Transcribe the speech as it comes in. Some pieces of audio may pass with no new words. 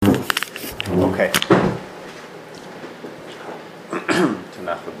Okay.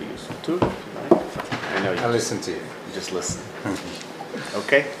 Tanakh would be useful too, if you like. I know I'll listen to you. You just listen.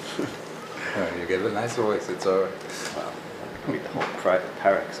 Okay? You give a nice voice, it's alright. Well, you need the whole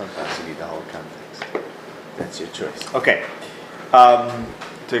parak. Sometimes you need the whole context. That's your choice. Okay.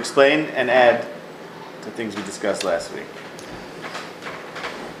 To explain and add to things we discussed last week.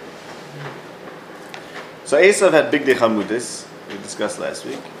 So Esav had big dechamudis, we discussed last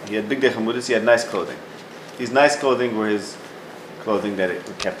week. He had big dechamudis, he had nice clothing. These nice clothing were his clothing that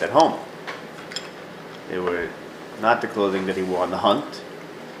he kept at home. They were not the clothing that he wore on the hunt,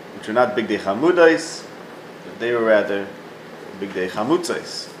 which were not big dechamudis, but they were rather big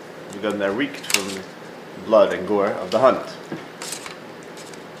dechamutzais, because they reeked from the blood and gore of the hunt.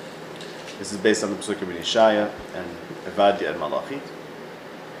 This is based on the Pesukim in Yeshaya and Evadia and Malachi.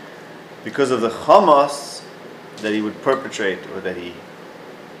 Because of the chamas that he would perpetrate, or that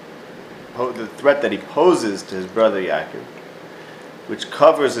the threat that he poses to his brother Yaakov, which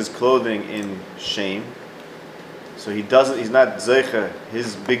covers his clothing in shame, so he's not zeicha,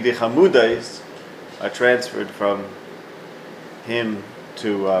 his big dechamudais are transferred from him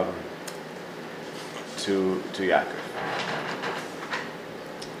to Yaakov.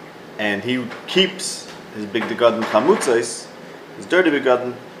 And he keeps his big degadim chamutzais, his dirty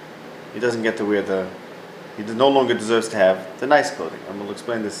begadim. He doesn't get to wear he no longer deserves to have the nice clothing. And we'll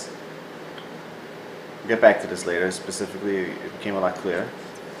explain this. We'll get back to this later. Specifically, it became a lot clearer.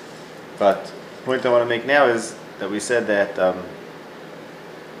 But the point I want to make now is that we said that,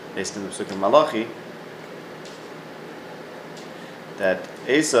 based on the Pesukim Malachi, that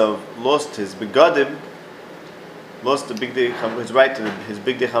Esav lost his begadim, lost his right to his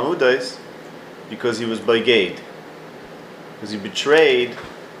big dechamudais, because he was baiged, because he betrayed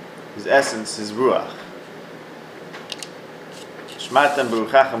his essence, his ruach. Shmatam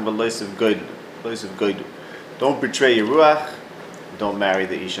beruchachem b'loisav goydu. Don't betray your ruach. Don't marry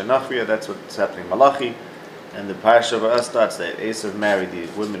the isha nachriya. That's what's happening in Malachi. And the parasha of us starts that Esav married the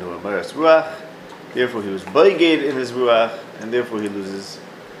women who are meres ruach. Therefore, he was baiged in his ruach, and therefore he loses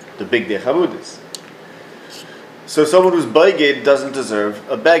the big dechamudis. So someone who's baiged doesn't deserve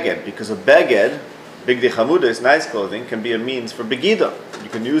a beged, because a beged, big dechamudis, nice clothing, can be a means for begida. You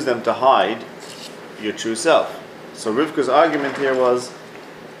can use them to hide your true self. So Rivka's argument here was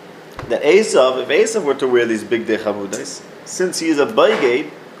that if Esav were to wear these big dechamudis, since he is a baiged,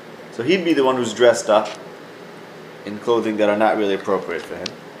 so he'd be the one who's dressed up in clothing that are not really appropriate for him.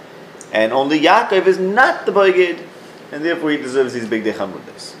 And only Yaakov is not the baiged, and therefore he deserves these big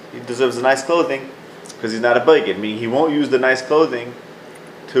dechamudis. He deserves the nice clothing because he's not a baiged, meaning he won't use the nice clothing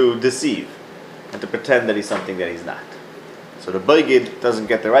to deceive and to pretend that he's something that he's not. So the baiged doesn't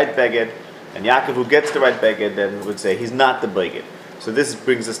get the right beged, and Yaakov, who gets the right beged, then would say he's not the baiged. So this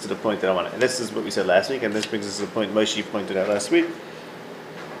brings us to the point that I want to, and this is what we said last week, and this brings us to the point Moshe pointed out last week.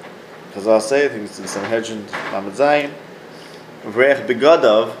 Because I'll say, I think it's in Sanhedrin Lamed Zayin, V'reich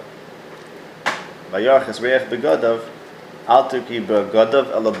begadav, Vayarches reich begadav, al turki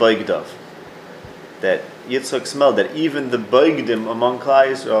begadav ala baigdav. That Yitzchak smelled that even the baigdim among Klal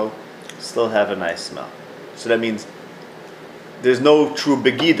Yisrael still have a nice smell. So that means there's no true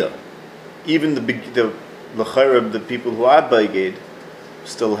begida. Even the l'chayra, the people who are baiged,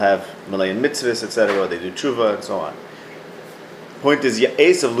 still have malayan mitzvahs, etc. They do tshuva and so on. Point is,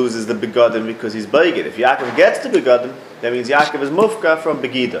 Esav loses the begadim because he's baiged. If Yaakov gets the begadim, that means Yaakov is mufka from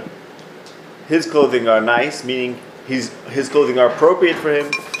begida. His clothing are nice, meaning his clothing are appropriate for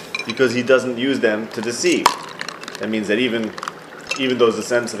him because he doesn't use them to deceive. That means that even though there's a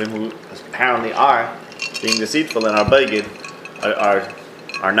sense of him who apparently are being deceitful and are baiged,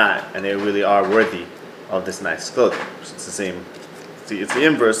 are not, and they really are worthy of this nice clothing. It's the same. It's the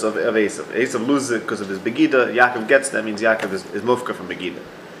inverse of Esav. Esav loses it because of his begida. Yaakov gets that means Yaakov is mufka from begida.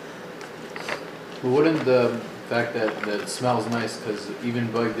 But wouldn't the fact that it smells nice, because even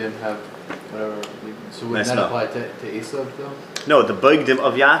baigdim have whatever, so would nice that smell. apply to Esav though? No, the baigdim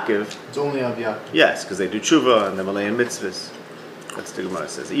of Yaakov. It's only of Yaakov. Yes, because they do tshuva and the malayan mitzvahs. That's the Gemara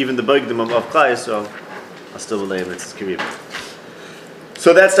says. Even the baigdim of Klal Yisrael are still malayan mitzvahs kiribim.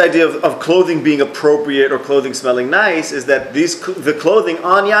 So that's the idea of clothing being appropriate or clothing smelling nice, is that the clothing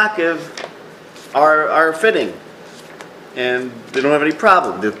on Yaakov are fitting. And they don't have any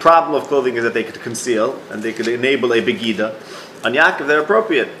problem. The problem of clothing is that they could conceal and they could enable a begida. On Yaakov, they're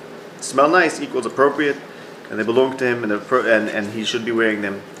appropriate. Smell nice equals appropriate, and they belong to him, and he should be wearing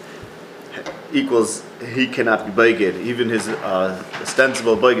them. Equals he cannot be baiged. Even his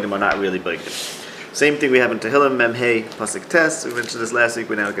ostensible baigdim are not really baigdim. Same thing we have in Tehillim, Memhei, Pasuk Tes. We mentioned this last week,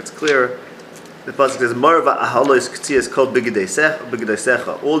 but now it gets clearer. The Pasuk says, Marva ahalois k'tzias kol b'gidei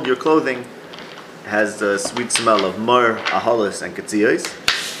secha. All your clothing has the sweet smell of myrrh, ahalis, and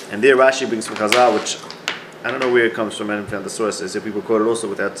katziyos. And there Rashi brings from Chazal, which I don't know where it comes from, I haven't found the sources. If people quote it also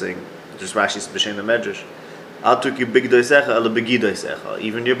without saying, just Rashi's b'shem the medrash. Al tuki bigdoisecha ala begidoisecha.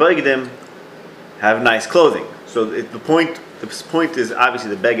 Even your begdim have nice clothing. So the point is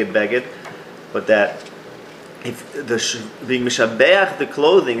obviously the beged, but that if being mishabeach the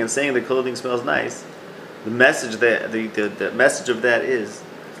clothing and saying the clothing smells nice, the message that the message of that is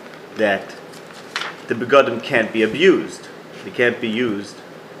that the begadim can't be abused. They can't be used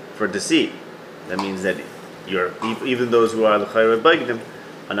for deceit. That means that even those who are l'chayra begdim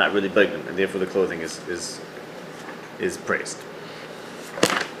are not really begdim, and therefore the clothing is praised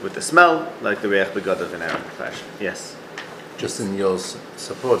with the smell, like the reach begadav in our fashion. Yes. Just in your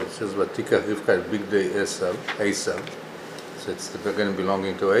support, it says Vatika Rivka big day Esav. So it's the beginning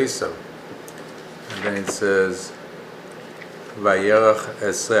belonging to Esav. And then it says Vayerach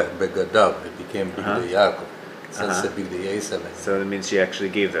Esrech Begadav. It became big day Yaakov. It says the big day Esav. So it means she actually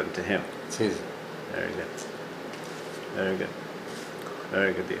gave them to him. It's his. Very good. Very good.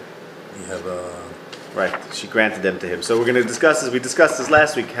 Very good deal. You have a... Right, she granted them to him. So we're going to discuss this. We discussed this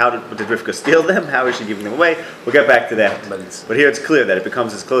last week. How did Rivka steal them? How is she giving them away? We'll get back to that. But here it's clear that it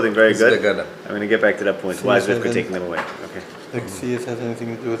becomes his clothing very good. I'm going to get back to that point. Why is Rivka taking them away? Okay. Like, see if it has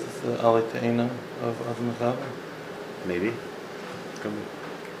anything to do with the Ali Ta'ina of Adam Chava? Maybe. Could be.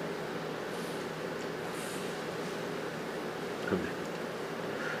 Could be.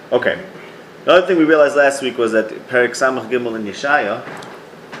 Okay. The other thing we realized last week was that Perek Samach Gimel in Yeshaya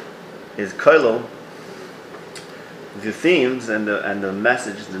is Koilo, the themes and the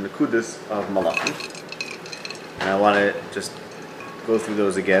message, the Nekudas of Malachi. And I want to just go through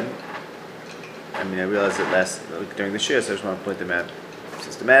those again. I mean, I realized it during the shir, so I just want to point them out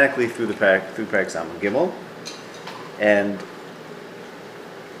systematically through Perek Samach Gimel. And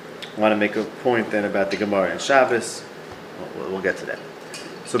I want to make a point then about the Gemara and Shabbos. We'll get to that.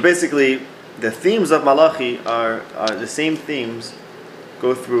 So basically, the themes of Malachi are the same themes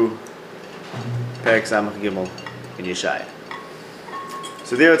go through Perek Samach Gimel in Yeshaya.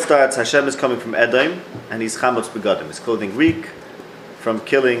 So there it starts, Hashem is coming from Edom, and he's chamotz begadim. His clothing reek from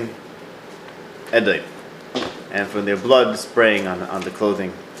killing Edom, and from their blood spraying on the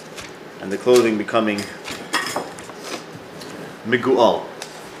clothing, and the clothing becoming migual.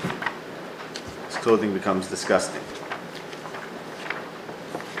 His clothing becomes disgusting.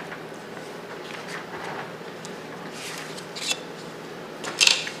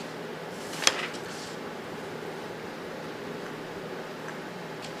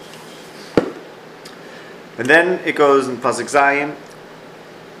 And then it goes in Pasuk Zayin,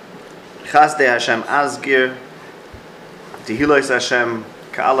 Chasdei Hashem Azgir, Tihilos Hashem,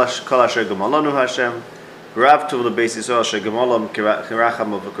 Ka'alash Kol Asher Gemalonu Hashem, Rav Tuv Lebeis Yisrael Asher Gemalom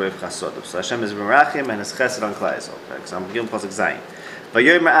Kiracham U'V'Korev Chasodov. So Hashem is Merachim and His Chesed on Klal Yisrael. For example, Gimel Pasuk Zayin.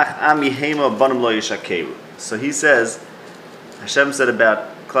 Vayomer Ach Ami Hema Banim Lo Yishakeru. So he says, Hashem said about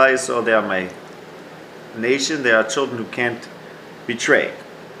Klal Yisrael, they are my nation, they are children who can't betray.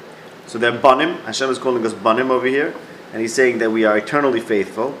 So they're banim. Hashem is calling us banim over here, and he's saying that we are eternally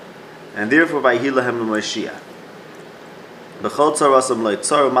faithful, and therefore by hilahem l'moishia. B'chol tzarasam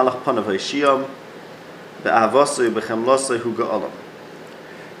lo'itzaru malach panav ha'ishiyam be'avosoi b'chemlosoi hu ga'olam.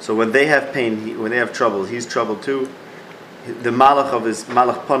 So when they have pain, when they have trouble, he's troubled too. The malach of his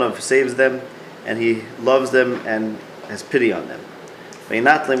malach panav saves them, and he loves them and has pity on them. So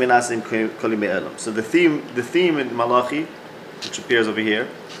the theme in Malachi, which appears over here,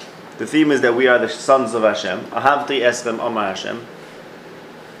 the theme is that we are the sons of Hashem. Ahavti esvem Omar Hashem.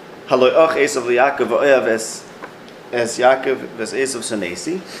 Haloyach Esav liYaakov v'oyav es Yaakov ves Esav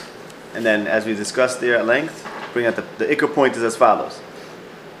Sanesi. And then, as we discussed there at length, bring out the ikar point is as follows: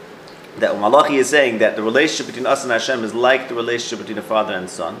 that Malachi is saying that the relationship between us and Hashem is like the relationship between a father and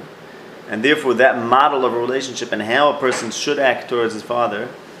son, and therefore that model of a relationship and how a person should act towards his father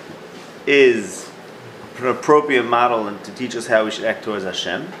is an appropriate model and to teach us how we should act towards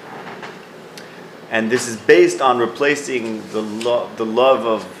Hashem. And this is based on replacing the love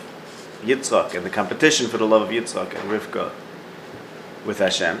of Yitzchak and the competition for the love of Yitzchak and Rivka with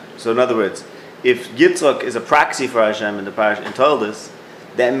Hashem. So in other words, if Yitzchak is a proxy for Hashem in the parish in Toldos,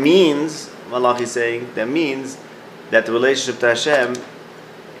 that means, Malachi is saying, that means that the relationship to Hashem,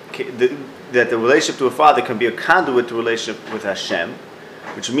 that the relationship to a father can be a conduit to relationship with Hashem,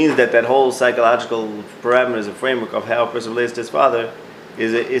 which means that whole psychological parameters and framework of how a person relates to his father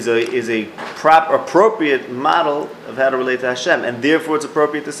is a appropriate model of how to relate to Hashem, and therefore it's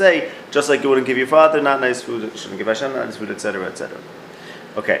appropriate to say, just like you wouldn't give your father not nice food, you shouldn't give Hashem not nice food, etc., etc.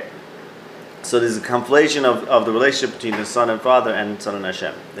 Okay. So there's a conflation of the relationship between the Son and Father and Son and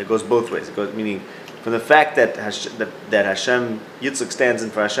Hashem. It goes both ways. It goes meaning from the fact that Hashem, Yitzchak stands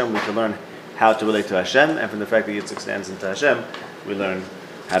in for Hashem, we can learn how to relate to Hashem, and from the fact that Yitzchak stands in to Hashem, we learn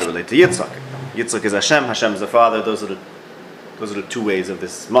how to relate to Yitzchak. Yitzchak is Hashem, Hashem is the Father. Those are the two ways of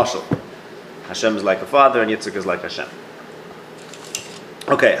this mashal. Hashem is like a father, and Yitzchak is like Hashem.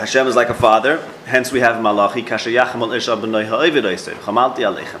 Okay, Hashem is like a father. Hence, we have Malachi Kashayachim al Isha b'noi ha'ovid oisei chamalti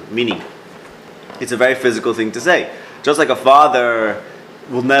aleichem. Meaning, it's a very physical thing to say. Just like a father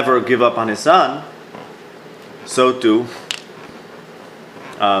will never give up on his son, so too,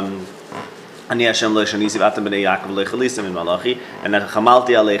 Ani Hashem lo shanisi v'atem b'nei Yaakov lo chalisim in Malachi, and that chamalti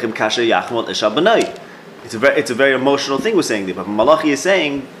aleichem Kashayachim al Isha b'noi. It's a very emotional thing we're saying there. But Malachi is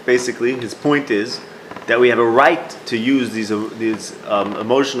saying, basically, his point is that we have a right to use these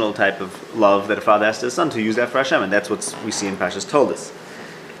emotional type of love that a father has to his son, to use that for Hashem, and that's what we see in Parshas Toldos.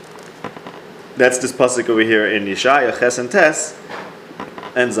 That's this pasuk over here in Yeshaya, Ches and Tes,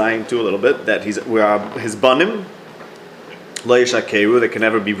 and Zayin too a little bit, that we are his banim, lo yishakeru, that can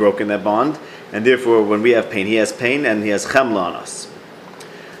never be broken, that bond, and therefore when we have pain, he has pain, and he has chemla on us.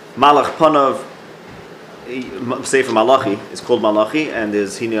 Malach Panav, Sefer Malachi is called Malachi, and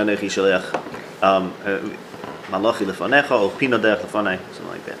there's Hini Anechi Shaleach Malachi Lefanecha or Pino Derech Lefanei, something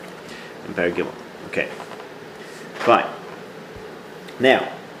like that. In Perek Gimel. Okay, fine. Now,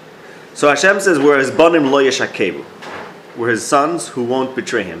 so Hashem says, "We're his banim lo yeshakeru, we're his sons who won't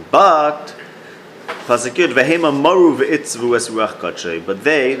betray him." But Pasukid vehema maru veitzvu es ruach kodshay. But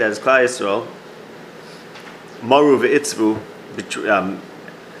they, that is Klal Yisrael, maru veitzvu,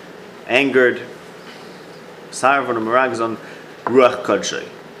 angered. So really,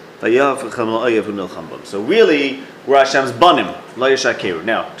 we're Hashem's banim, lo yeshakeru.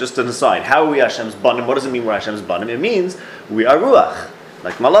 Now, just an aside, how are we Hashem's banim? What does it mean we're Hashem's banim? It means we are ruach,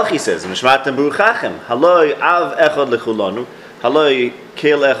 like Malachi says, "Mishmatem beruchachem, haloi av echad lechulanu, haloi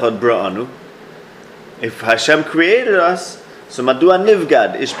kel echad bra'anu." If Hashem created us, so madua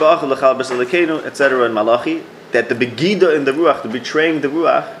nivgad ishba'ach lechal b'salekenu, etc. in Malachi, that the begida in the ruach, the betraying the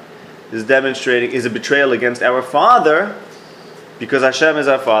ruach, is a betrayal against our Father, because Hashem is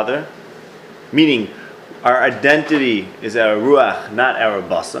our Father, meaning our identity is our Ruach, not our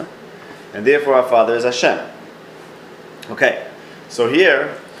Basa, and therefore our Father is Hashem. Okay, so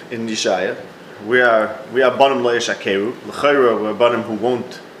here in Yeshaya, we are Banim Lo Yeshakeru, L'chayra, we're Banim who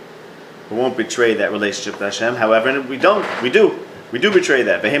won't betray that relationship to Hashem. However, we do betray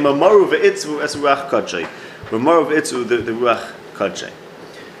that. V'hema maru v'itzu es Ruach Kodshay. We're maru v'itzu the Ruach Kodshay.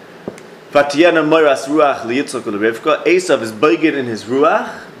 Fatiyana Moras Ruach liyitzchak u'lerivka. Esav is beiged in his Ruach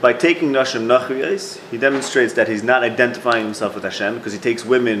by taking Nashim Nachriyos. He demonstrates that he's not identifying himself with Hashem because he takes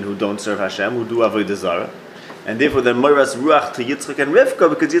women who don't serve Hashem, who do Avodah Zarah. And therefore the Moras Ruach to Yitzchak and Rivka,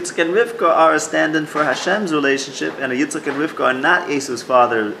 because Yitzchak and Rivka are a stand-in for Hashem's relationship, and Yitzchak and Rivka are not Esav's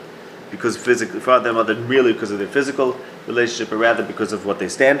father because physically, father and mother merely because of their physical relationship, but rather because of what they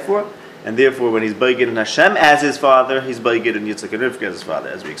stand for. And therefore when he's beiged in Hashem as his father, he's beiged in Yitzchak and Rivka as his father,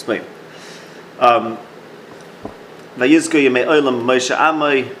 as we explained. Hashem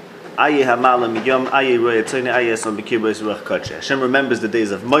remembers the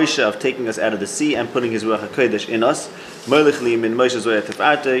days of Moshe, of taking us out of the sea and putting his Ruach HaKodesh in us.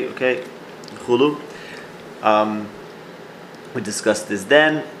 Okay, we discussed this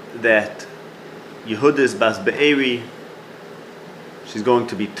then, that Yehudis Bas Be'eri, she's going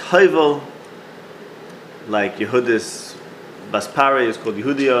to be Toivel, like Yehudis Bas Pare is called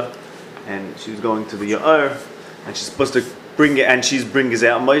Yehudia, and she's going to the Ya'ar, and she's supposed to bring it, and she's bringing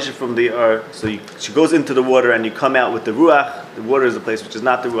out Moshe from the Ya'ar. So she goes into the water, and you come out with the Ruach. The water is a place which is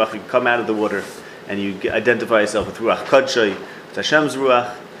not the Ruach. You come out of the water, and you identify yourself with Ruach Kodshay, with Hashem's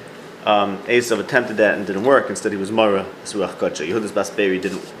Ruach. Esav attempted that and didn't work. Instead, he was Mara, this Ruach Kodshay. Yehudis Bas Be'eri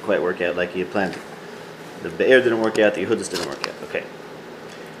didn't quite work out like he had planned. The Be'er didn't work out. The Yehudis didn't work out. Okay.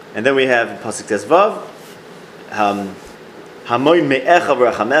 And then we have Pasuk Tes Vav. Hamoy me'echa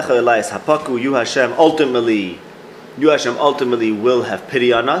v'rachamecha elayis hapaku. You Hashem ultimately will have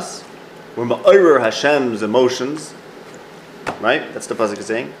pity on us. We're ma'orer Hashem's emotions, right? That's the pasuk is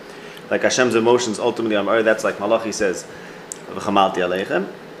saying. Like Hashem's emotions ultimately are ma'orer. That's like Malachi says, v'chamalti aleichem.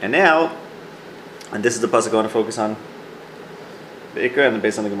 And now, and this is the pasuk I want to focus on, the Ikra and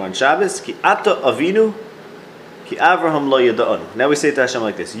based on the Gemara on Shabbos. Ki ato avinu, ki Avraham lo yada'on. Now we say to Hashem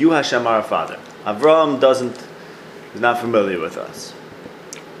like this: You Hashem are our Father. Avraham is not familiar with us.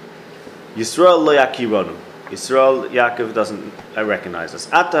 Yisrael lo yakironu. Yisrael, Yaakov doesn't recognize us.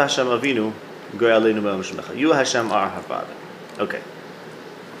 Ata Hashem Avinu, goy aleinu me'olam shemecha. You Hashem are our Father. Okay.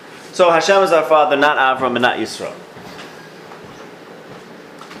 So Hashem is our Father, not Avram and not Yisrael.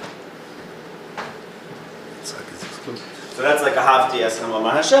 So that's like a Havti Esam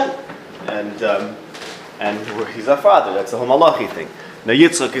Amar Hashem. And he's our father. That's the whole Malachi thing. Now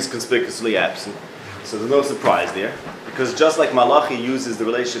Yitzchak is conspicuously absent. So there's no surprise there. Because just like Malachi uses the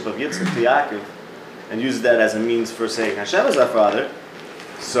relationship of Yitzchak to Yaakov and uses that as a means for saying Hashem is our father,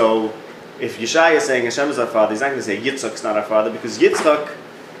 so if Yeshaya is saying Hashem is our father, he's not going to say Yitzchak's not our father, because Yitzchak's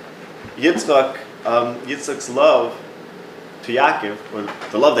love to Yaakov, or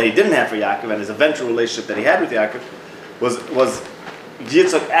the love that he didn't have for Yaakov, and his eventual relationship that he had with Yaakov, was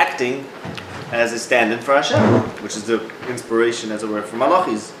Yitzchak acting as a stand-in for Hashem, which is the inspiration, as it were, for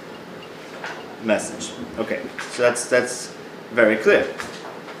Malachi's message. Okay, so that's very clear.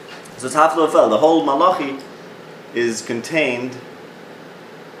 So it's Hafla Ofel. The whole Malachi is contained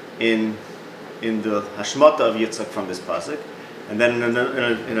in the Hashmata of Yitzchak from this pasuk, and then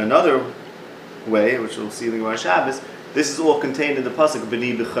in another way, which we'll see in the Gemara Shabbos, this is all contained in the pasuk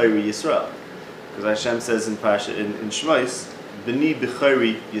B'ni B'chayri Yisrael, because Hashem says in Shmos, B'ni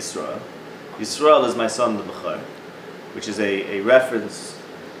B'chayri Yisrael. Yisrael is my son, the B'char, which is a reference,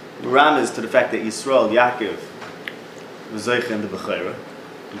 Ramaz, to the fact that Yisrael, Yaakov, was Zoich in the B'chara.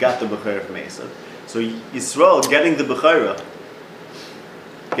 He got the B'chara from Esav. So Yisrael getting the B'chara,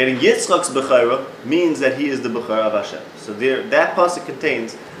 getting Yitzchak's B'chara, means that he is the B'chara of Hashem. So that pasuk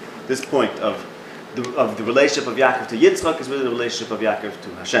contains this point of the relationship of Yaakov to Yitzchak is really the relationship of Yaakov to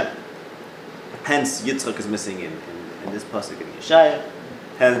Hashem. Hence, Yitzchak is missing in this pasuk in Yeshaya.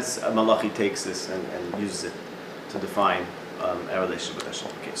 Hence, Malachi takes this and uses it to define our relationship with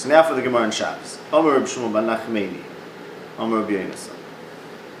Hashem. Okay, so now for the Gemara in Shabbos. Omer Reb Shmuel ben Nachmani, Omer Reb Yonasan.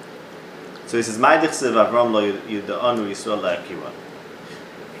 So he says, "Ma'idich sev Avram lo yida'anu Yisrael la'akiran."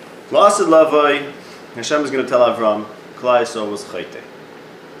 La'asad lavoi, Hashem is going to tell Avram, Klal Yisrael was chayte.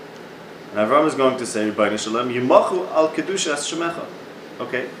 And Avram is going to say, Rebbeinu Shalom, Yimachu al kedushas shemecha.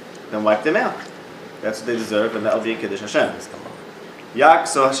 Okay, then wipe them out. That's what they deserve, and that will be a Kiddush Hashem.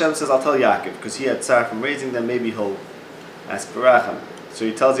 So Hashem says, I'll tell Yaakov, because he had tzar from raising them, maybe he'll ask for racham. So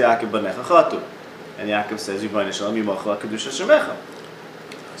he tells Yaakov, Banecha chatu. And Yaakov says, Rebbeinu Shalom, Yimachu al kedushas shemecha.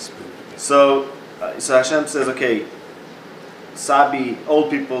 So Hashem says, okay, Sabi, old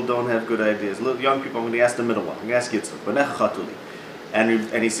people don't have good ideas. Young people, I'm going to ask the middle one. I'm going to ask Yitzchak, Banecha chatuli. And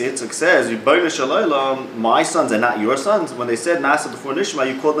Yitzchak says, Rebbeinu Shalom, my sons are not your sons. When they said Nasa before Nishma,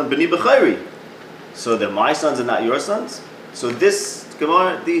 you called them B'ni B'chayri. So they're my sons and not your sons? So this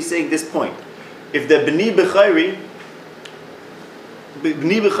Gemara, he's saying this point. If they're B'ni B'chayri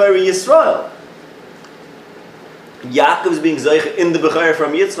Yisrael, Yaakov's being Zeich in the B'chayr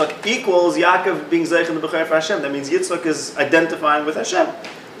from Yitzchak equals Yaakov being Zeich in the B'chayr for Hashem. That means Yitzchak is identifying with Hashem.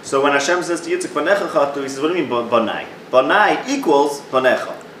 So when Hashem says to Yitzchak, Banecha chatu, he says, what do you mean Banai? Banai equals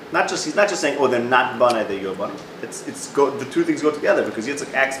Banecha. He's not just saying, oh, they're not Banai, they're your Banai. The two things go together, because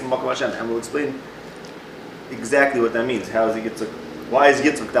Yitzchak acts from Makom Hashem, and we'll explain exactly what that means. How is Yitzchak? Why is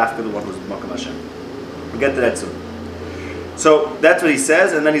Yitzchak Dafka the one who's Makom Hashem? We'll get to that soon. So that's what he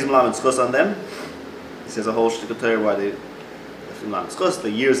says, and then he's Melamed Schus on them. He says a whole shtick of Torah why they Melamed Schus,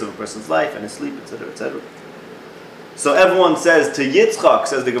 the years of a person's life and his sleep, etc., etc. So everyone says to Yitzchak,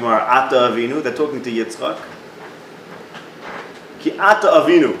 says the Gemara, Ata Avinu. They're talking to Yitzchak. Ki Ata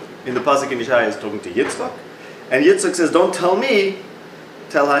Avinu in the pasuk in Yeshaya is talking to Yitzchak, and Yitzchak says, "Don't tell me,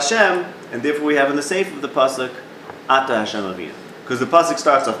 tell Hashem." And therefore, we have in the seif of the pasuk, Ata Hashem Avinu, because the pasuk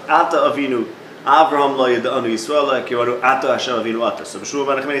starts off Ata Avinu, Avraham lo yida'anu Yisrael la'akiran, Ata Hashem Avinu Ata. So B'shua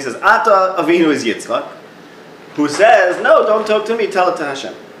ben Nachmani says, Ata Avinu is Yitzchak, who says, "No, don't talk to me, tell it to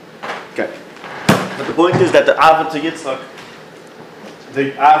Hashem." Okay. But the point is that the Ava to Yitzchak,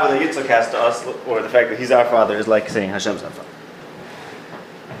 the Ava that Yitzchak has to us, or the fact that he's our father, is like saying Hashem's our father.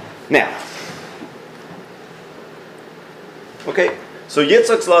 Now, okay, so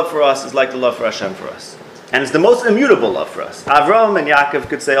Yitzchak's love for us is like the love for Hashem for us. And it's the most immutable love for us. Avram and Yaakov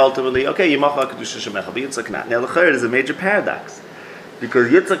could say ultimately, okay, Yimachu al kedusha shemecha, but Yitzchak not. Now, l'chayr is a major paradox, because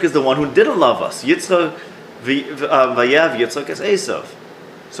Yitzchak is the one who didn't love us. Yitzchak, vayav Yitzchak is Esav.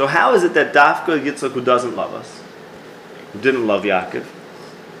 So how is it that Dafka Yitzchak, who doesn't love us, who didn't love Yaakov,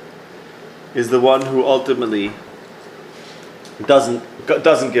 is the one who ultimately doesn't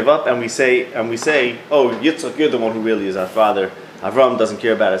give up, and we say, oh, Yitzchak, you're the one who really is our father. Avram doesn't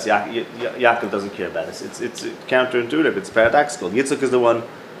care about us. Yaakov doesn't care about us. It's counterintuitive. It's paradoxical. Yitzchak is the one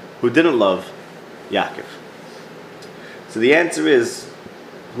who didn't love Yaakov. So the answer is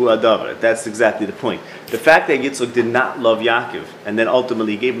hu adavar. That's exactly the point. The fact that Yitzchak did not love Yaakov and then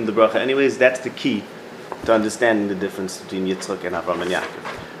ultimately gave him the bracha anyways, that's the key to understanding the difference between Yitzchak and Avram and Yaakov.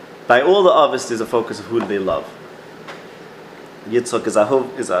 By all the others, there's a focus of who do they love. Yitzchak is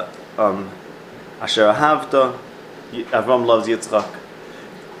asher ahavta. Avram loves Yitzchak.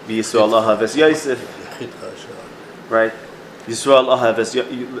 V'Yisrael ahav es Yosef. Right? Yisrael Ahavas,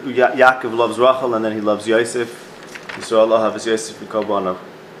 Yaakov loves Rachel and then he loves Yosef. Yisrael Ahavas Yosef V'Kol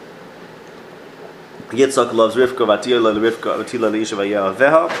Yitzchak loves Rivka, Vatila Leisha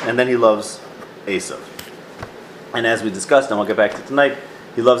Vayaveha, and then he loves Esav. And as we discussed, and we'll get back to tonight,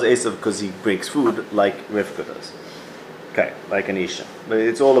 he loves Esav because he breaks food like Rivka does. Okay, like an Isha. But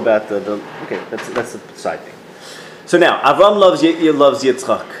it's all about okay, that's the side thing. So now, Avram loves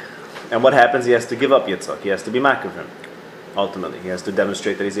Yitzchak. And what happens? He has to give up Yitzchak. He has to be Makav him. Ultimately, he has to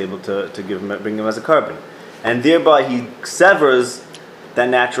demonstrate that he's able to bring him as a carbon. And thereby he severs that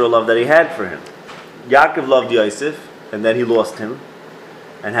natural love that he had for him. Yaakov loved Yosef, and then he lost him,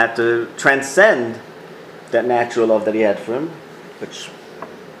 and had to transcend that natural love that he had for him, which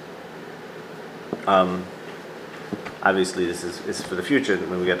obviously this is for the future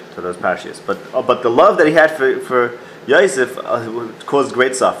when we get to those parashiyos. But the love that he had for Yosef caused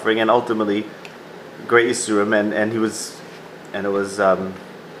great suffering and ultimately great yisurim, and it was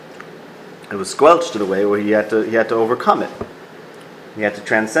squelched in a way where he had to overcome it. He had to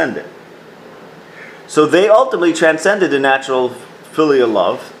transcend it. So they ultimately transcended the natural filial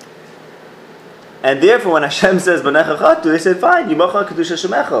love, and therefore when Hashem says "Banecha chatu," they said, "Fine, Yimacha kedusha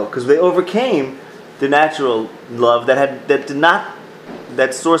shemecha," because they overcame the natural love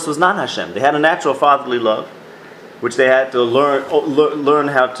that source was not Hashem. They had a natural fatherly love, which they had to learn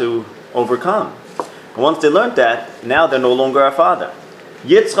how to overcome. And once they learned that, now they're no longer our father.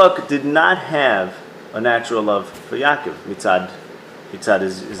 Yitzchak did not have a natural love for Yaakov, mitzad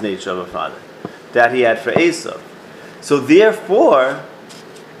his nature of a father, that he had for Esav. So therefore,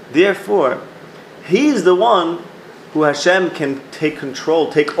 he's the one who Hashem can take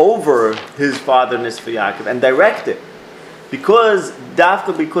over his fatherness for Yaakov and direct it. Because he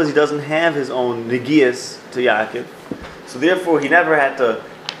doesn't have his own negias to Yaakov, so therefore he never had to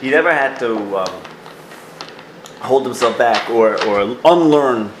hold himself back or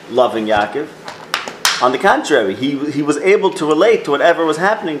unlearn loving Yaakov. On the contrary, he was able to relate to whatever was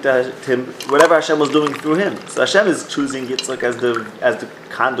happening to him, whatever Hashem was doing through him. So Hashem is choosing Yitzchak as the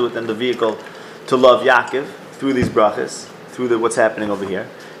conduit and the vehicle to love Yaakov through these brachas, through what's happening over here.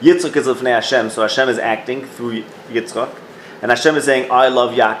 Yitzchak is lifnei Hashem, so Hashem is acting through Yitzchak. And Hashem is saying, I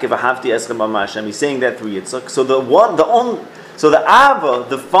love Yaakov, ahavti eschem am Hashem. He's saying that through Yitzchak. So the Ava,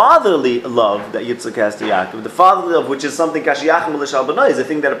 the fatherly love that Yitzchak has to Yaakov, the fatherly love, which is something kashiyachim l'shal b'nai, is a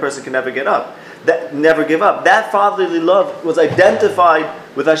thing that a person can never give up. That fatherly love was identified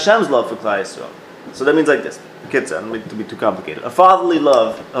with Hashem's love for Klal Yisrael. So that means like this. Kids, I don't need to be too complicated. A fatherly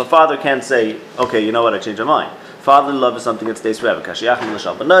love, a father can't say, okay, you know what, I changed my mind. Fatherly love is something that stays forever. Kashiyachim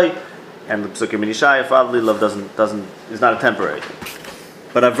l'shal b'nai. And the Psukim in Yeshaya, fatherly love is not a temporary thing.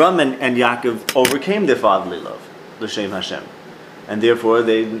 But Avram and Yaakov overcame their fatherly love, l'shem Hashem, and therefore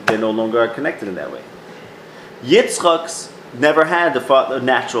they no longer are connected in that way. Yitzchak's never had the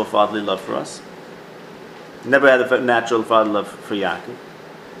natural fatherly love for us. Never had the natural fatherly love for Yaakov.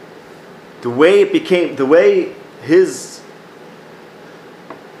 The way his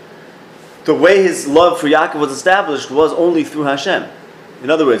love for Yaakov was established was only through Hashem. In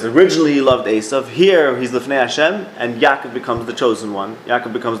other words, originally he loved Esav. Here he's lifnei Hashem, and Yaakov becomes the chosen one.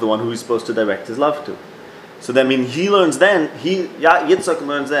 Yaakov becomes the one who he's supposed to direct his love to. So that means Yitzchak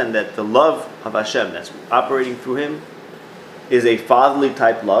learns then that the love of Hashem that's operating through him is a fatherly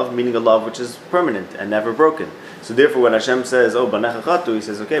type love, meaning a love which is permanent and never broken. So therefore, when Hashem says, "Oh, banecha chatu," he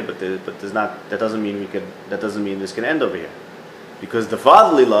says, "Okay, but there's not. That doesn't mean this can end over here, because the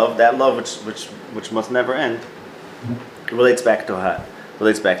fatherly love, that love which must never end, relates back to Hashem."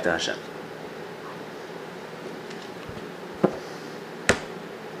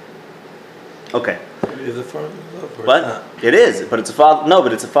 Okay. It is a fatherly love, or What? not? It is, but it's a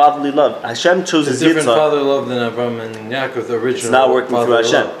fatherly love. Hashem chooses It's a different Yitzchak. fatherly love than Avram and Yaakov, the original. It's not working through fatherly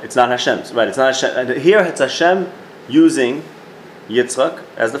Hashem. love. It's not Hashem's. Right, it's not Hashem. And here it's Hashem using Yitzchak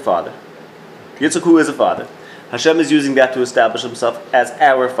as the father. Yitzchak, who is a father. Hashem is using that to establish himself as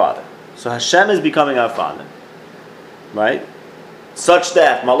our father. So Hashem is becoming our father. Right? Such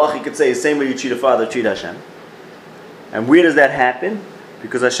that Malachi could say, the same way you treat a father, treat Hashem. And where does that happen?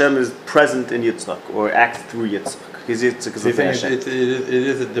 Because Hashem is present in Yitzchak, or acts through Yitzchak. Because Yitzchak is So you a think Hashem. it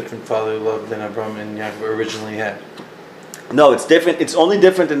is a different fatherly love than Avram and Yaakov originally had? No, it's different. It's only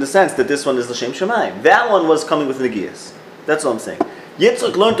different in the sense that this one is L'Shem Shamayim. That one was coming with Negias. That's what I'm saying.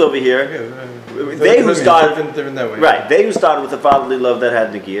 Yitzchak learned over here. They who started different that way. Right. They who started with a fatherly love that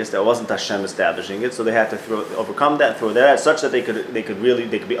had Negias, that wasn't Hashem establishing it, so they had to overcome that, throw that out, such that they could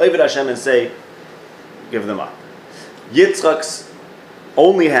be Ovid Hashem and say, give them up. Yitzchak's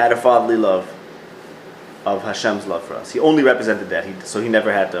only had a fatherly love of Hashem's love for us. He only represented that. So he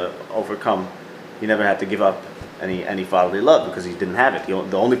never had to overcome. He never had to give up any fatherly love because he didn't have it.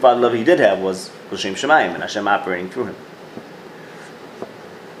 The only fatherly love he did have was Shem Shemayim and Hashem operating through him.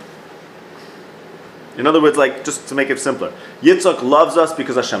 In other words, like, just to make it simpler, Yitzchak loves us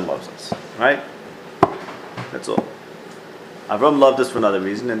because Hashem loves us, right? That's all. Avram loved us for another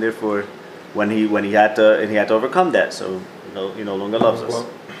reason, and therefore, when he had to overcome that, so he no longer loves us. Well,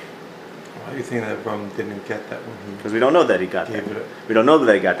 why do you think that Avram didn't get that when he? Because we don't know that he got that. We don't know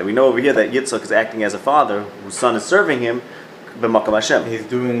that he got that. We know over here that Yitzchak is acting as a father whose son is serving him, b'makam Hashem. He's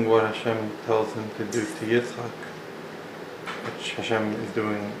doing what Hashem tells him to do to Yitzchak, which Hashem is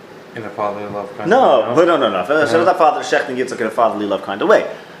doing in a fatherly love kind of way. No. Hashem's not father shechting Yitzchak in a fatherly love kind of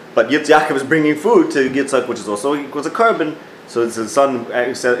way. But Yaakov is bringing food to Yitzchak, which is also equals a carbon. So it's a son.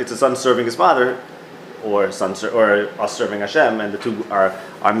 It's a son serving his father, or us serving Hashem, and the two are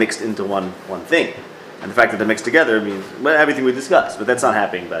mixed into one thing. And the fact that they're mixed together means everything we discussed. But that's not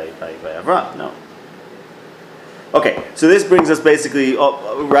happening by Avram. No. Okay, so this brings us basically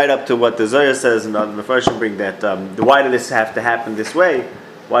right up to what the Zohar says, and the Mepharshim bring that. Why did this have to happen this way?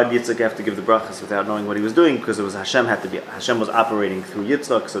 Why did Yitzchak have to give the brachas without knowing what he was doing? Because it was Hashem was operating through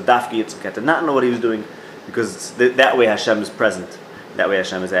Yitzchak, so Dafki Yitzchak had to not know what he was doing, because that way Hashem is present, that way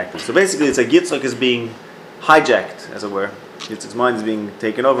Hashem is acting. So basically it's like Yitzchak is being hijacked, as it were. Yitzchak's mind is being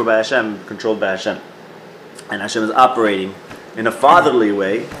taken over by Hashem, controlled by Hashem. And Hashem is operating in a fatherly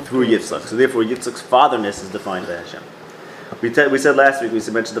way through Yitzchak. So therefore Yitzchak's fatherness is defined by Hashem. We said last week, we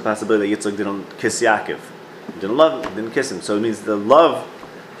mentioned the possibility that Yitzchak didn't kiss Yaakov. He didn't love him, didn't kiss him. So it means the love,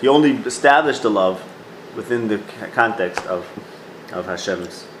 he only established the love within the context of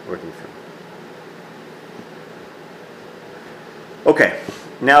Hashem's working through. Okay,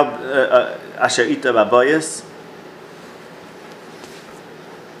 now Asher Ita Babayas.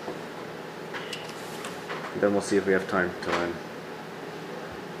 Then we'll see if we have time to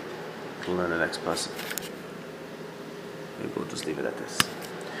learn the next passage. Maybe we'll just leave it at this.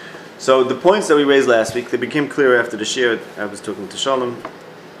 So the points that we raised last week, they became clear after the shir. I was talking to Shalom,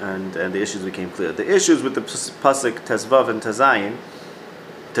 and the issues became clear. The issues with the pasuk Tezvav and Tezayin,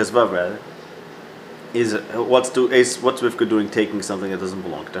 Tezvav rather, is what's Rivka doing taking something that doesn't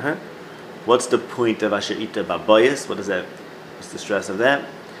belong to her? What's the point of Asher Ita Babayas? What is that? What's the stress of that?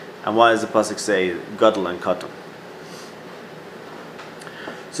 And why does the pasuk say Gadol and Katan?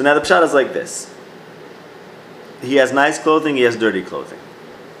 So now the pshat is like this. He has nice clothing, he has dirty clothing.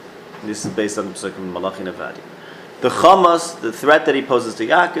 This is based on the pasuk in Malachi Nevadi. The chamas, the threat that he poses to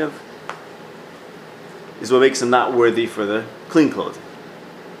Yaakov, is what makes him not worthy for the clean clothing.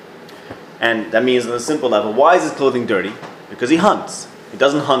 And that means on a simple level, why is his clothing dirty? Because he hunts. He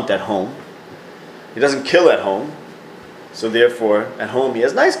doesn't hunt at home. He doesn't kill at home. So therefore, at home he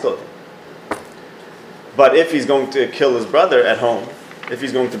has nice clothing. But if he's going to kill his brother at home, if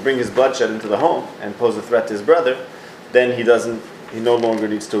he's going to bring his bloodshed into the home and pose a threat to his brother, then he no longer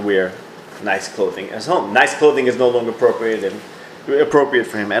needs to wear nice clothing at home. Nice clothing is no longer appropriate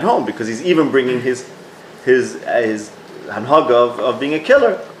for him at home, because he's even bringing his hanhaga of being a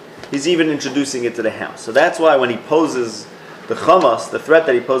killer. He's even introducing it to the house. So that's why when he poses the chamas, the threat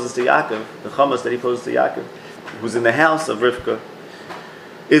that he poses to Yaakov, who's in the house of Rivka,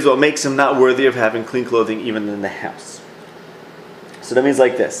 is what makes him not worthy of having clean clothing even in the house. So that means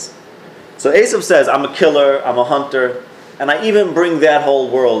like this. So Esav says, I'm a killer, I'm a hunter, and I even bring that whole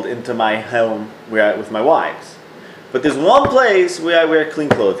world into my home with my wives. But there's one place where I wear clean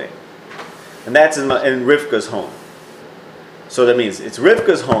clothing, and that's in Rivka's home. So that means it's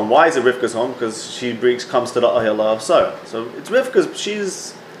Rivka's home. Why is it Rivka's home? Because she comes to the Ahila of Sarah. So it's Rivka's,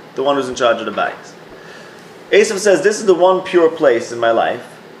 she's the one who's in charge of the bayis. Esav says, this is the one pure place in my life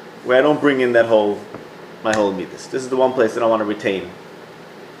where I don't bring in my whole midas. This is the one place that I want to retain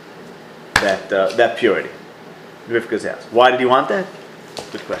that purity. Rivka's house. Why did he want that?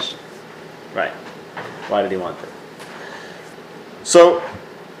 Good question. Right. Why did he want that? So,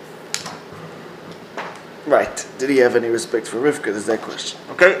 right. Did he have any respect for Rivka? There's that question.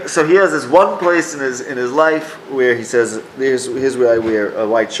 Okay, so he has this one place in his life where he says, here's where I wear a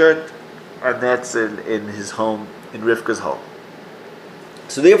white shirt, and that's in his home, in Rivka's home.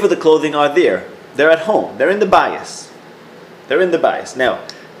 So therefore the clothing are there. They're at home. They're in the bayis. Now,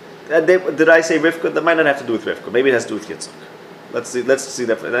 did I say Rivka? That might not have to do with Rivka. Maybe it has to do with Yitzchak. Let's see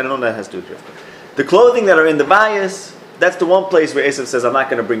that. I don't know that has to do with Rivka. The clothing that are in the bayis, that's the one place where Esav says, I'm not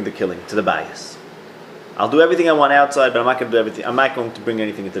going to bring the killing to the bayis. I'll do everything I want outside, but I'm not going to do everything. I'm not going to bring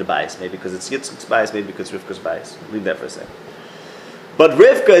anything into the bayis. Maybe because it's Yitzchak's bayis, maybe because it's Rivka's bayis. Leave that for a second. But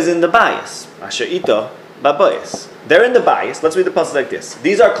Rivka is in the bayis. Asher Ita babayis. They're in the bayis. Let's read the passage like this.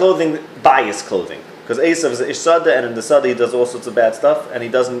 These are bayis clothing. Because because Esav is an ish sada, and in the sada he does all sorts of bad stuff, and he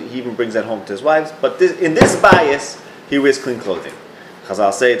even brings that home to his wives. But in this bias, he wears clean clothing.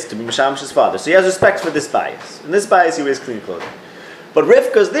 Chazal say it's to be Mishamish's father, so he has respect for this bias. In this bias, he wears clean clothing. But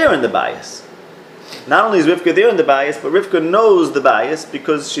Rivka's there in the bias. Not only is Rivka there in the bias, but Rivka knows the bias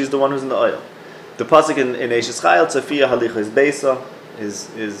because she's the one who's in the oil. The pasuk in Eishes Chayil, Tzafiyah Halicha is Beisa,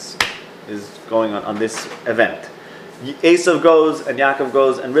 is going on this event. Esav goes and Yaakov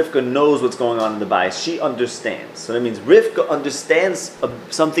goes, and Rivka knows what's going on in the bias. She understands. So that means Rivka understands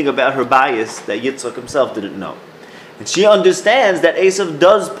something about her bias that Yitzchak himself didn't know. And she understands that Esav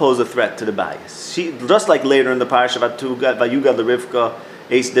does pose a threat to the bias. She, just like later in the parasha, Vayugad the Rivka,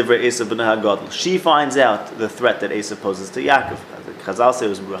 Divrei Esav b'nei HaGadol. She finds out the threat that Esav poses to Yaakov. Chazal say it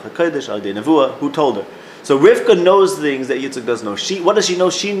was Ruach HaKodesh, Al-Dei Nevuah, who told her. So Rivka knows things that Yitzchak doesn't know. What does she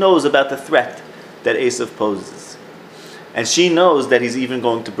know? She knows about the threat that Esav poses. And she knows that he's even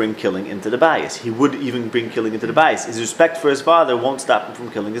going to bring killing into the bias. He would even bring killing into the bias. His respect for his father won't stop him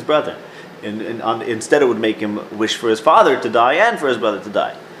from killing his brother. Instead, it would make him wish for his father to die and for his brother to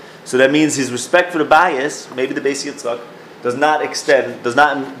die. So that means his respect for the bias, maybe the Beis Yitzchak, does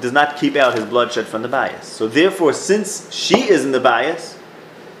not keep out his bloodshed from the bias. So therefore, since she is in the bias,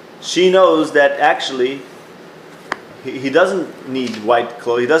 she knows that actually he doesn't need white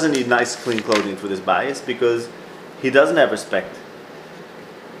clothes, he doesn't need nice clean clothing for this bias, because he doesn't have respect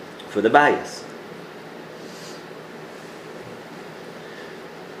for the bias.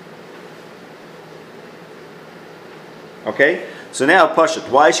 Okay? So now, Pashat,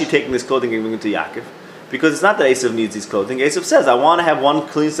 why is she taking this clothing and giving it to Yaakov? Because it's not that Esav needs these clothing. Esav says, I want to have one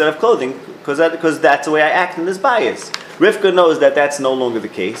clean set of clothing because that's the way I act in this bias. Rivka knows that that's no longer the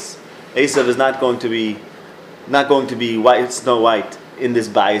case. Esav is not going to be white, Snow White in this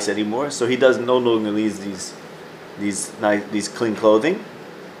bias anymore. So he no longer needs these clean clothing.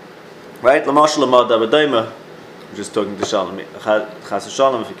 Right? Lamashal Amad Abadayma, just talking to Shalom, Chas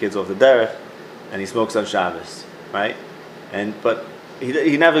Shalom, if your kid's off the derech, and he smokes on Shabbos. Right? But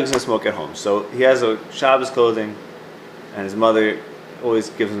he never is going to smoke at home. So he has a Shabbos clothing, and his mother always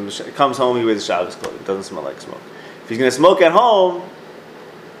gives him, comes home, he wears the Shabbos clothing. It doesn't smell like smoke. If he's going to smoke at home,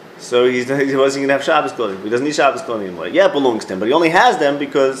 so he wasn't going to have Shabbos clothing. He doesn't need Shabbos clothing anymore. Yeah, it belongs to him, but he only has them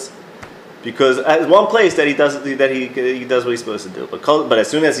because at one place that he does what he's supposed to do. But as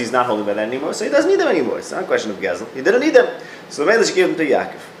soon as he's not holding by that anymore, so he doesn't need them anymore. It's not a question of Gezel. He didn't need them. So maybe she gave them to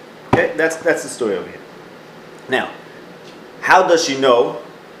Yaakov. Okay, that's the story over here. Now, how does she know?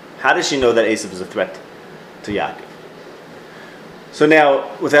 How does she know that Esav is a threat to Yaakov? So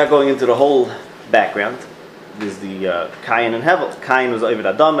now, without going into the whole background, there's the Cain and Hevel. Cain was Ovid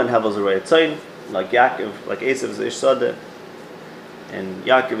Adam, and Hevel is a Roya Tzayin, like Yaakov, like Esav is a Ish Sadeh, and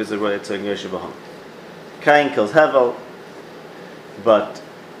Yaakov is a Roya Tzayin Yoshev Baham. Cain kills Hevel, but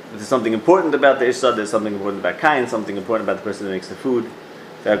there's something important about the Ish Sadeh, there's something important about Cain, something important about the person who makes the food.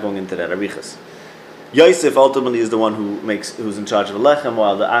 Without going into that, Arichas. Yosef ultimately is the one who's in charge of the lechem,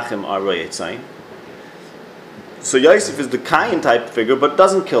 while the achim are royet zayin. So Yosef is the Cain type figure, but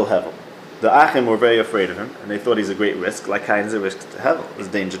doesn't kill Hevel. The achim were very afraid of him, and they thought he's a great risk, like Cain is a risk to Hevel, is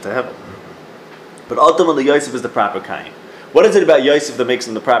danger to Hevel. But ultimately, Yosef is the proper Cain. What is it about Yosef that makes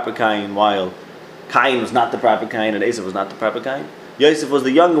him the proper Cain, while Cain was not the proper Cain and Esav was not the proper Cain? Yosef was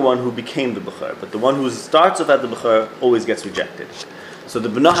the younger one who became the Bechor, but the one who starts off at the Bechor always gets rejected. So the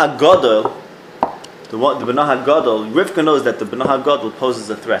Bnei HaGadol, Rivka knows that the Bnei HaGadol poses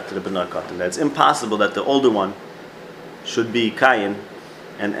a threat to the Bnei HaKatan. That it's impossible that the older one should be Cain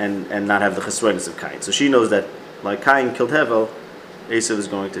and not have the chesroinus of Cain. So she knows that, like Cain killed Hevel, Esav is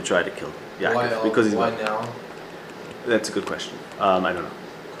going to try to kill Yaakov. Why now? That's a good question. I don't know.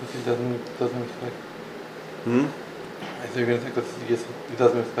 Because he doesn't respect. Hmm? I think you're going to think that he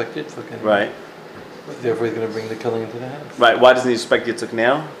doesn't respect Yitzchak anymore. Right. Therefore, he's going to bring the killing into the house. Right. Why doesn't he respect Yitzchak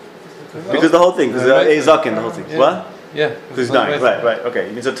now? Because the whole thing, because Zakin, the whole thing. Yeah. What? Yeah. Because he's dying. Right. Okay.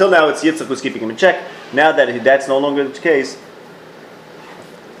 I mean, so till now it's Yitzchak who's keeping him in check. Now that that's no longer the case,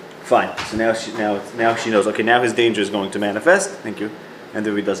 fine. So now she knows. Okay, now his danger is going to manifest. Thank you, and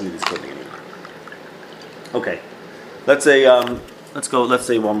then he doesn't need his clothing anymore. Okay. Let's say let's go. Let's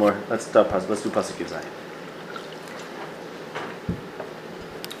say one more. Let's do Pasuk Yud Zayin.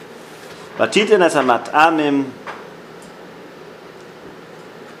 Vatiten es hamat'amim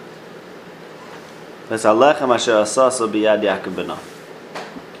es halechem asher asaso biyad Yaakov beno.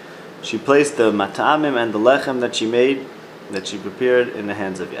 She placed the mat'amim and the lechem that she made, that she prepared, in the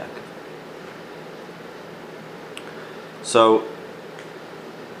hands of Yaakov. So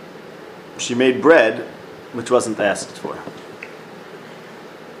she made bread, which wasn't asked for.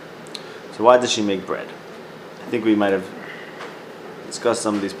 So why did she make bread? I think we might have discussed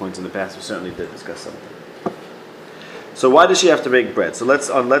some of these points in the past. We certainly did discuss some of them. So why does she have to make bread? So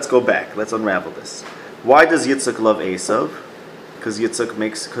let's go back. Let's unravel this. Why does Yitzchak love Esav? Because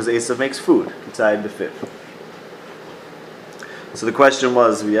Esav makes food inside the fifth. So the question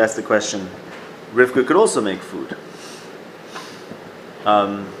was, we asked the question, Rivka could also make food.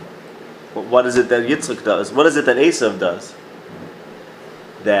 What is it that Yitzchak does? What is it that Esav does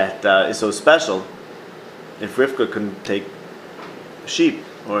that is so special? If Rivka can take sheep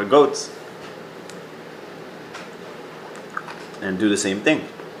or goats and do the same thing.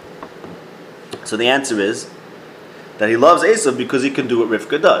 So the answer is that he loves Esav because he can do what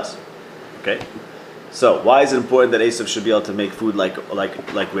Rivka does. Okay? So why is it important that Esav should be able to make food like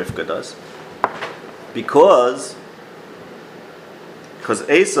Rivka does? Because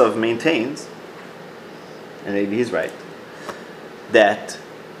Esav maintains, and maybe he's right, that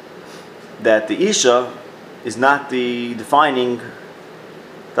the Isha is not the defining,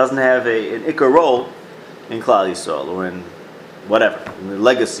 doesn't have an ikar role in Klal Yisrael or in whatever, in the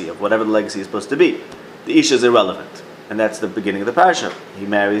legacy of whatever the legacy is supposed to be. The Isha is irrelevant, and that's the beginning of the parasha. He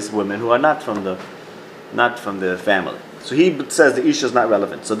marries women who are not from the family. So he says the Isha is not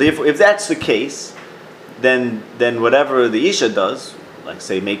relevant. So therefore, if that's the case, then whatever the Isha does, like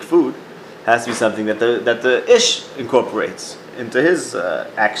say make food, has to be something that the Ish incorporates into his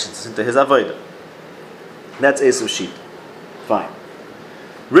actions, into his avodah. That's Esav's sheet. Fine.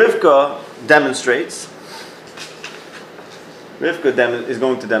 Rivka demonstrates. Rivka is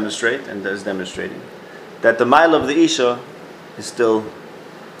going to demonstrate, and is demonstrating, that the mile of the Isha is still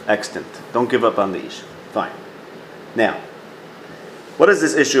extant. Don't give up on the Isha. Fine. Now, what is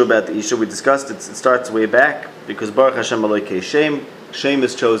this issue about the Isha? We discussed it. It starts way back because Baruch Hashem Eloikei Shem. Shem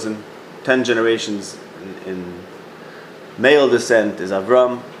is chosen. 10 generations in male descent is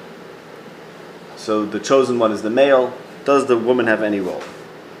Avram. So the chosen one is the male. Does the woman have any role?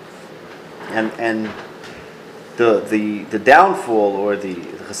 And the downfall or the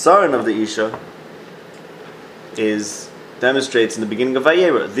chesaron of the Isha demonstrates in the beginning of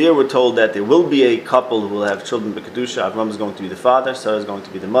Vayera. There we're told that there will be a couple who will have children by Kedusha. Avram is going to be the father, Sarah is going to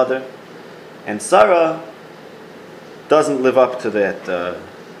be the mother. And Sarah doesn't live up to that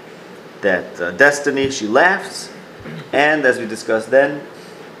destiny. She laughs, and as we discussed then,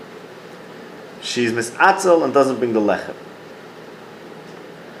 she's misatzel and doesn't bring the lechem.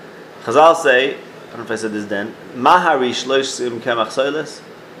 Chazal say, I don't know if I said this then, Mahari shlosh sim kemach soiles.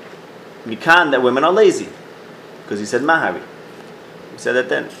 Mikan, that women are lazy. Because he said Mahari. He said that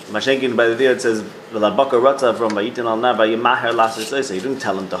then. Mashenkin by the there it says, V'labaka ratza from Vayitin al na v'yimahar lasir soise. He didn't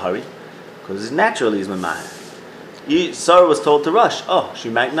tell him to hurry. Because naturally he's memahar. Sarah was told to rush. Oh, she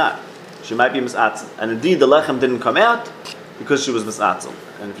might not. She might be misatzel. And indeed the lechem didn't come out because she was misatzel.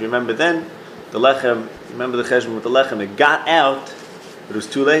 And if you remember then, the lechem, remember the cheshbon with the lechem, it got out, but it was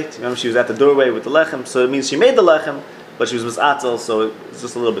too late. Remember she was at the doorway with the lechem, so it means she made the lechem, but she was misatzel, so it's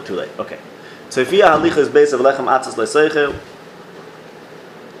just a little bit too late. Okay. So if halicha is based of lechem atzas le'seicher,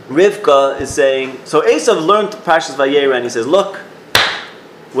 Rivka is saying, so Esav learned Parshas Vayera and he says, look,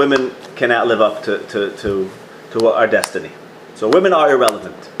 women cannot live up to our destiny. So women are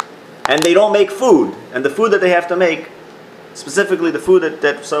irrelevant. And they don't make food. And the food that they have to make, specifically the food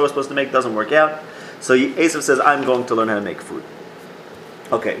that Sarah was supposed to make, doesn't work out. So Esav says, I'm going to learn how to make food.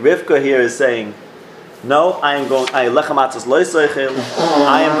 Okay, Rivka here is saying, no, I am going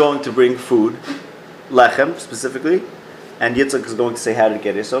to bring food, lechem specifically, and Yitzchak is going to say, how did it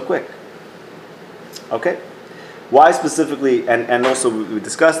get here so quick? Okay. Why specifically, and also we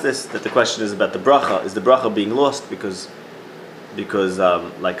discussed this, that the question is about the bracha. Is the bracha being lost because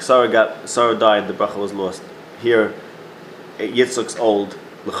like Sarah died, the bracha was lost. Here, Yitzchak's old,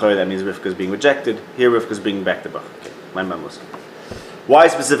 l'chor, that means Rivka is being rejected. Here, Rivka is bringing back the bracha. Okay, my mem was. Why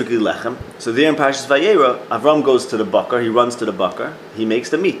specifically lechem? So there in Parshas Vayera, Avram goes to the bakar, he runs to the bakar, he makes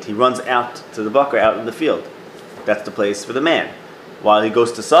the meat, he runs out to the bakar, out in the field. That's the place for the man. While he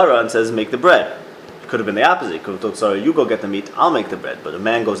goes to Sarah and says, make the bread. It could have been the opposite. He could have told Sarah, you go get the meat, I'll make the bread. But the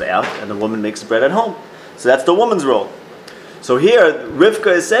man goes out and the woman makes the bread at home. So that's the woman's role. So here,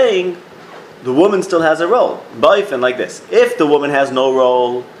 Rivka is saying, the woman still has a role. Boif, and like this. If the woman has no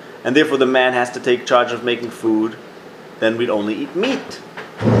role, and therefore the man has to take charge of making food, then we'd only eat meat.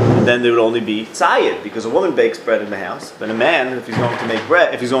 And then there would only be tzayid, because a woman bakes bread in the house, but a man, if he's going to make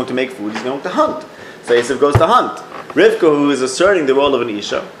bread, if he's going to make food, he's going to hunt. So Esav goes to hunt. Rivka, who is asserting the role of an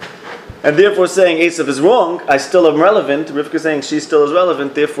Isha, and therefore saying Esav is wrong, I still am relevant, Rivka is saying she still is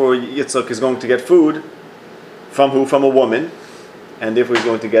relevant, therefore Yitzchak is going to get food from who? From a woman, and therefore he's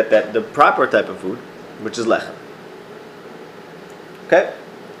going to get the proper type of food, which is lechem. Okay?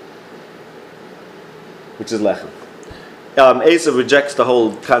 Which is lechem. Esav rejects the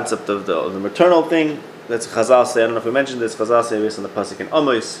whole concept of the maternal thing. That's Chazal say. I don't know if we mentioned this. Chazal say based on the pasuk in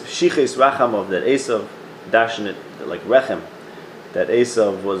Amos, Shiches Racham of that Esav, dashing it like Rechem, that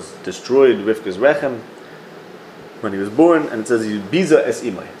Esav was destroyed Rivka's Rechem when he was born, and it says he's Biza es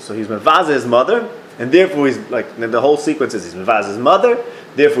Imai. So he's Mevaza his mother, and therefore he's like the whole sequence is he's Mevaza his mother,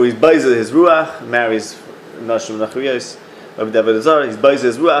 therefore he's Biza his Ruach, marries Nashim Nachriyos, Rabbi David Azar, he's Biza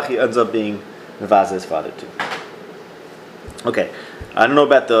his Ruach, he ends up being Mevaza his father too. Okay, I don't know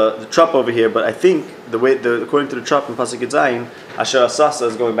about the trop over here, but I think according to the trop in Pasuk Zayin, Asher Asasa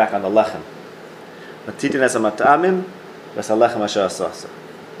is going back on the Lechem. Matitin es Matamim, Ves Alechem Asher Asasa.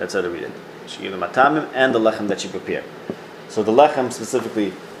 That's how to read it. She gave the Matamim and the Lechem that she prepared. So the Lechem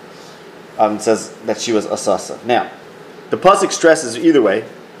specifically says that she was Asasa. Now, the Pasuk stresses either way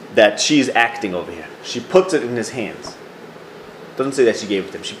that she's acting over here. She puts it in his hands. It doesn't say that she gave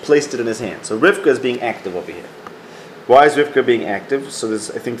it to him. She placed it in his hands. So Rivka is being active over here. Why is Rivka being active? So there's,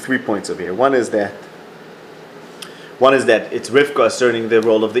 I think, 3 points over here. One is that it's Rivka asserting the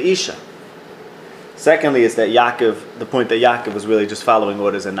role of the Isha. Secondly, it's that the point that Yaakov was really just following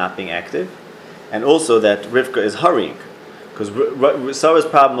orders and not being active. And also that Rivka is hurrying. Because Sarah's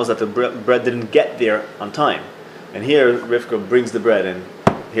problem was that the bread didn't get there on time. And here, Rivka brings the bread and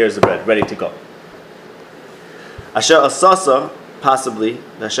here's the bread, ready to go. Asher Asasa, possibly,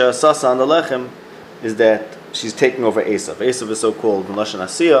 the Asher Asasa on the Lechem is that she's taking over Esav. Esav is so-called Lashon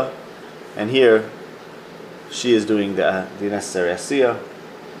Asiyah, and here she is doing the necessary Asiyah.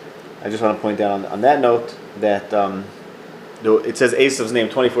 I just want to point out on that note that it says Esav's name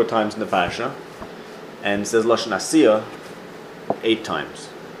 24 times in the Pasha, and it says Lashon Asiyah 8 times,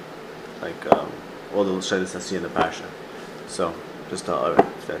 like all the Lashon Asiyah in the Pasha. So just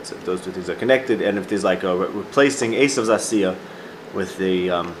if those two things are connected, and if there's like replacing Esav's Asiyah with the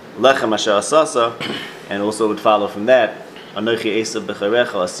Lechem Asher Asasa, and also would follow from that Anochi Esav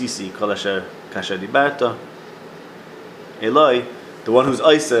Becharecha Asisi Kol Asher Kasher Dibarta Eloi, the one who's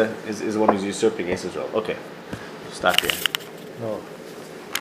Isa is the one who's usurping Esav's role. Okay, stop here. No.